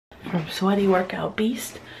from sweaty workout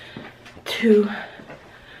beast to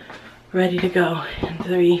ready to go in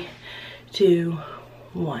 3, 2,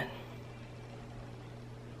 1.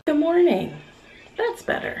 Good morning. That's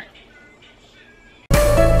better.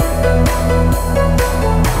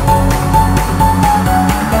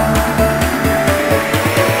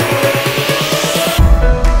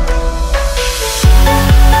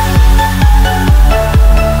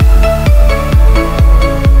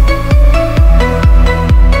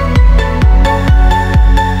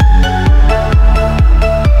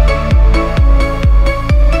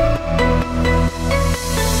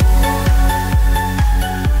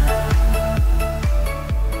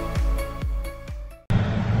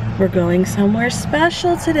 We're going somewhere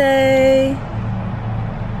special today.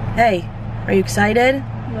 Hey, are you excited?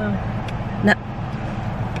 No. No.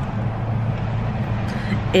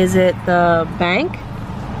 Is it the bank?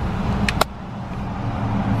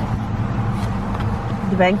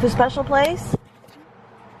 The bank, the special place?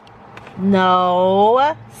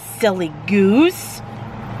 No, silly goose.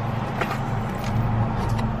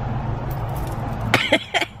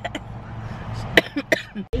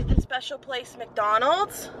 Is the special place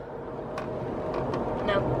McDonald's?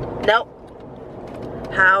 No. Nope.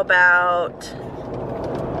 How about,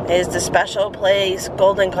 is the special place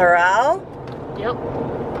Golden Corral? Yep.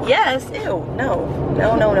 Yes. Ew. No.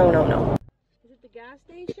 No, no, no, no, no. Is it the gas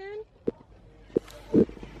station?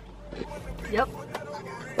 Yep.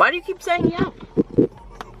 Why do you keep saying yep?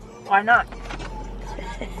 Why not?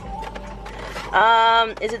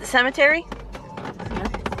 Is it the cemetery?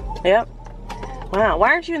 Yep. Yep. Wow. Why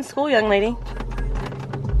aren't you in school, young lady?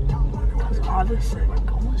 Because obviously we're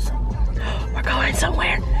going somewhere. We're going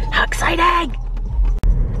somewhere. How exciting!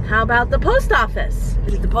 How about the post office?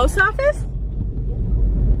 Is it the post office?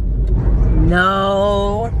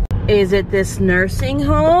 No. Is it this nursing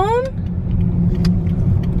home?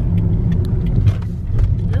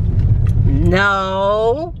 Yep.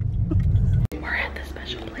 No. We're at the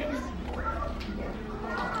special place.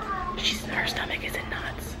 Her stomach isn't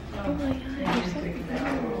nuts. Oh my god, you're so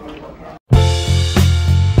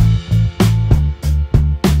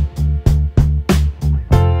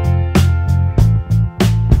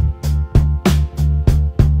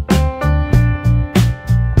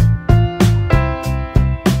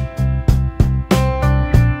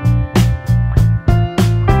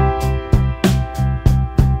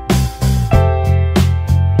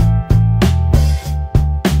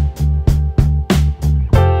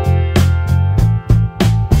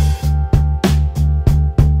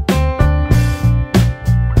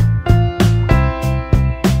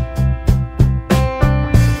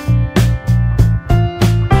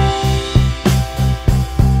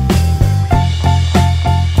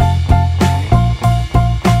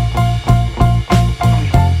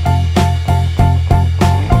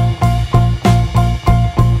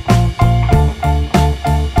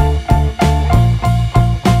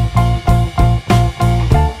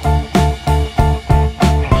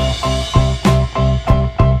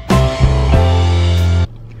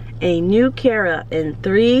a new Kara in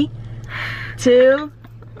 3, 2,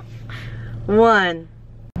 1.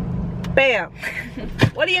 Bam.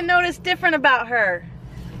 What do you notice different about her?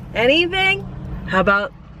 Anything? How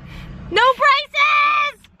about no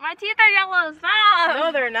braces? My teeth are yellow, stop!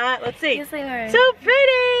 No, they're not. Let's see. Yes, they are. So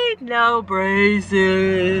pretty. No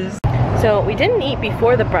braces. So we didn't eat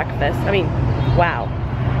before the breakfast. I mean, wow.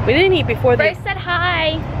 We didn't eat before the... Bryce said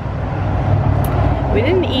hi. We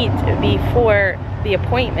didn't eat before the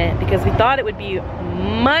appointment because we thought it would be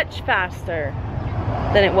much faster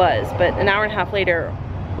than it was, but an hour and a half later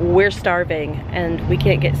we're starving and we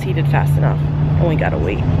can't get seated fast enough and we gotta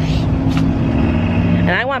wait.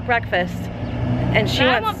 And I want breakfast and she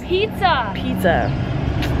I wants want pizza. pizza.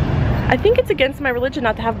 I think it's against my religion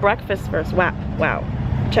not to have breakfast first. Wow, wow.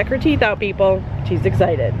 Check her teeth out, people. She's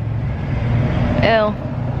excited. Ew.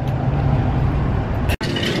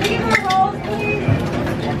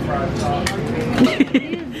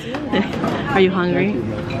 Are you hungry?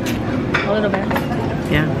 A little bit.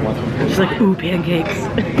 Yeah. She's like, ooh, pancakes.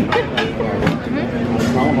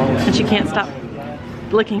 And she can't stop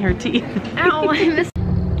licking her teeth. Ow, I missed.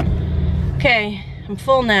 Okay, I'm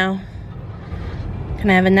full now. Can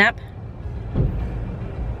I have a nap?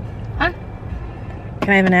 Huh? Can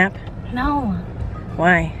I have a nap? No.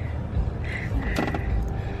 Why?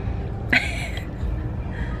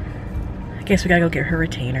 I guess we gotta go get her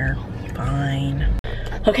retainer. Fine.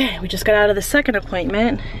 Okay, we just got out of the second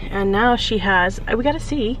appointment and now she has, we gotta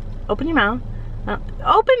see, open your mouth.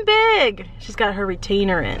 Open big! She's got her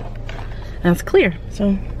retainer in. And it's clear,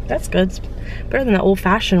 so that's good. It's better than the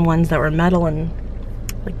old-fashioned ones that were metal and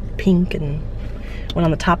like pink and went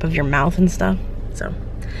on the top of your mouth and stuff. So,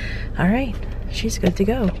 all right, she's good to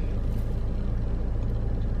go.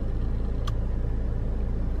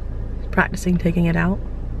 Practicing taking it out.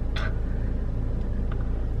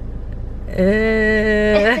 Ew.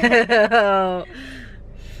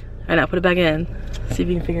 Alright, now put it back in. See if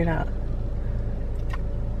you can figure it out.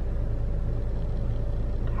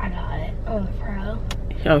 I got it. I'm a pro.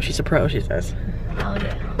 Oh, she's a pro, she says. Oh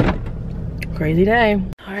yeah. Crazy day.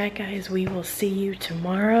 Alright guys, we will see you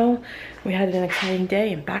tomorrow. We had an exciting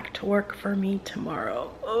day and back to work for me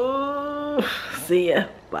tomorrow. Oh, see ya.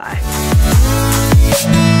 Bye.